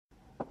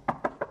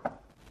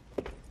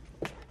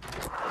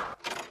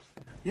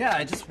Yeah,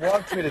 I just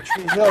walked through to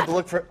Tree Hill to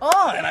look for.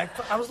 Oh, and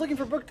I was looking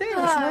for Brooke Davis,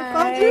 and I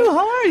found you.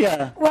 How are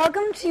you?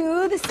 Welcome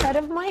to the set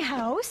of my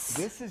house.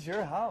 This is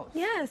your house.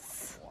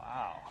 Yes.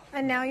 Wow.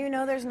 And now you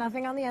know there's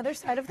nothing on the other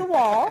side of the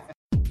wall.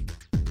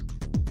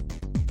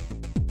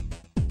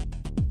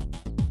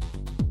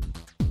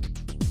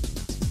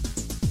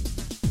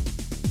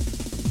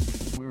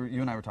 You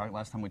and I were talking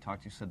last time we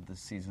talked. You said this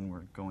season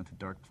we're going to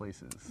dark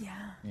places. Yeah.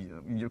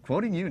 You're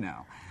quoting you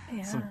now.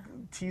 Yeah. So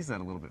tease that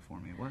a little bit for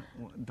me.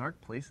 What dark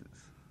places?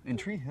 In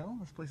Tree Hill,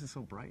 this place is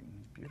so bright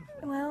and beautiful.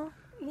 Well,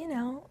 you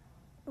know,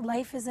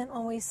 life isn't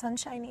always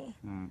sunshiny,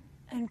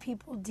 and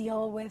people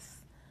deal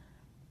with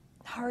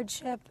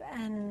hardship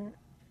and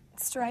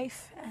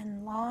strife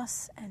and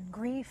loss and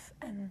grief,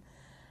 and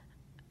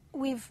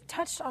we've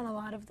touched on a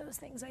lot of those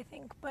things, I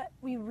think, but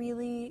we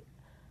really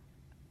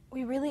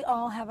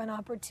all have an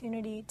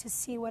opportunity to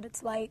see what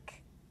it's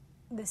like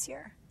this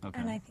year. Okay.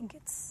 And I think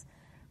it's,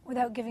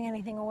 without giving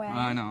anything away,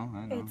 I know.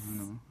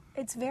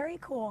 It's very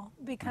cool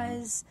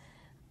because,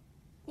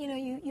 you know,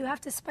 you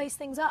have to spice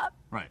things up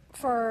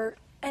for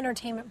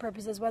entertainment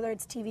purposes, whether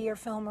it's TV or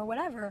film or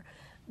whatever,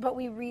 but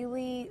we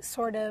really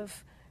sort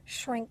of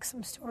shrink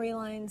some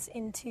storylines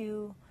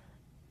into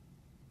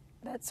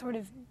that sort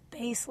of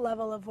base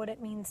level of what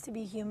it means to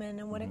be human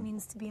and what it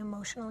means to be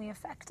emotionally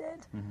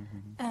affected.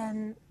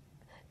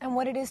 And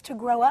what it is to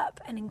grow up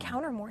and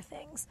encounter more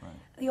things. Right.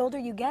 The older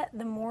you get,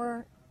 the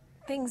more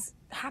things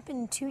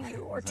happen to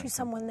you or to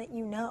someone that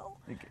you know.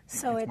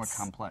 It's more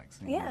complex.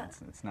 Yeah.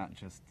 It's not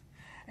just...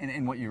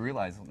 And what you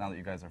realize, now that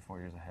you guys are 4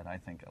 years ahead, I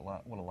think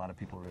what a lot of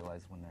people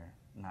realize when they're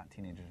not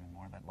teenagers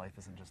anymore, that life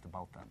isn't just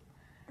about them.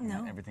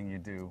 No. Everything you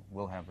do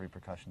will have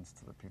repercussions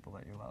to the people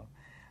that you love.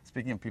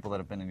 Speaking of people that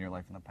have been in your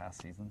life in the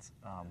past seasons,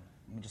 let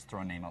me just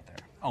throw a name out there.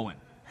 Owen.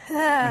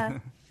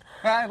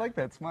 I like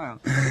that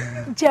smile.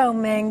 Joe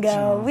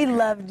Mango. We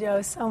love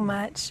Joe so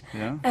much.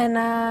 Yeah.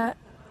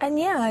 And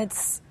yeah,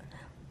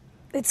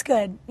 it's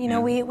good. You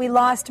know, we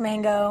lost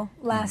Mango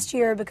last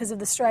year because of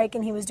the strike,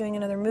 and he was doing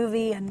another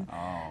movie, and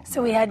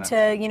so we had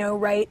to, you know,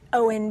 write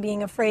Owen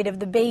being afraid of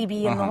the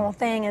baby and the whole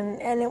thing,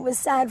 and it was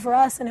sad for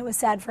us, and it was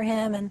sad for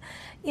him, and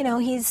you know,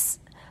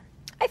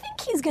 I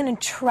think he's going to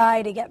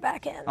try to get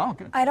back in. Oh,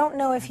 good. I don't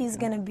know if he's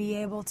going to be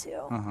able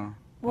to.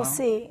 We'll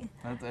see.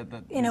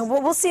 You know,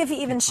 we'll see if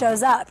he even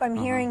shows up. I'm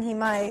hearing he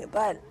might,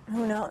 but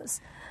who knows?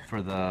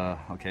 For the,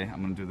 okay,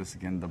 I'm going to do this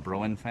again, the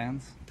Broen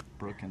fans,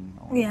 Brooke and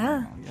Owen.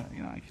 Yeah.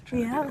 You know, I can try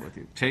to do that with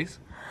you. Chase?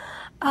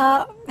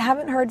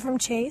 Haven't heard from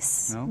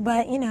Chase,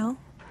 but, you know,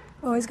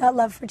 always got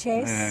love for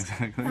Chase. Yeah,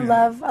 exactly.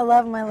 I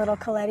love my little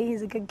Coletti.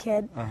 He's a good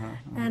kid.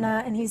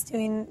 And he's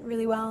doing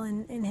really well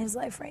in his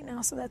life right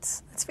now, so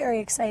that's very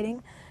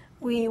exciting.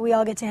 We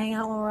all get to hang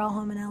out when we're all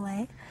home in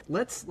LA.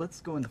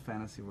 Let's go into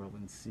fantasy world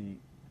and see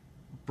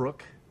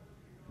Brooke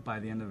by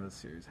the end of the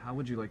series. How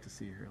would you like to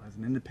see her? As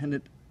an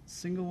independent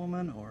single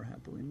woman or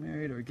happily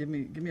married? Or give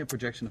me a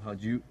projection of how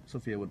you,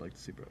 Sophia, would like to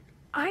see Brooke.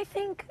 I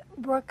think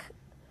Brooke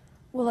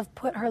will have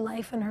put her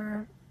life and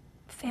her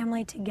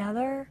family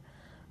together,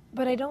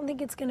 but I don't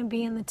think it's going to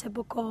be in the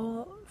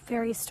typical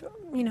fairy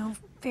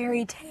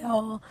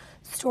tale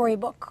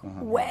storybook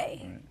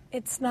way. Right.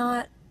 It's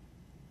not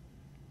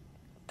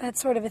that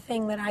sort of a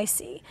thing that I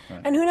see.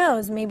 Right. And who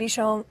knows, maybe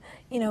she'll,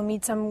 you know,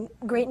 meet some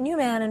great new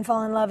man and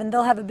fall in love and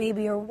they'll have a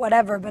baby or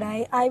whatever, but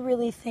I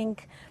really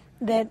think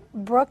that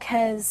Brooke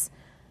has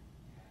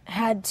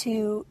had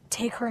to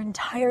take her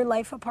entire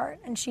life apart,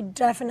 and she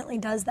definitely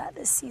does that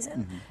this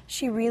season.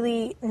 She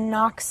really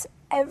knocks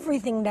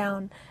everything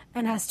down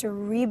and has to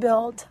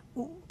rebuild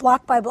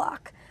block by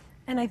block.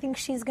 And I think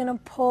she's going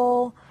to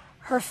pull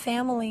her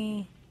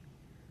family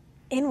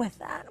in with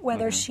that,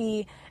 whether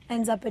she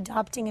ends up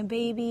adopting a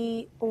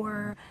baby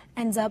or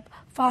ends up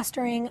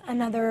fostering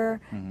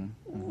another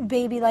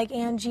baby like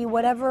Angie,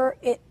 whatever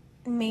it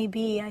may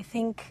be. I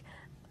think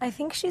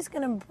she's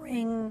going to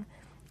bring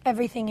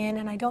everything in,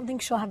 and I don't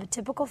think she'll have a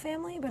typical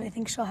family, but I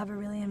think she'll have a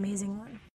really amazing one.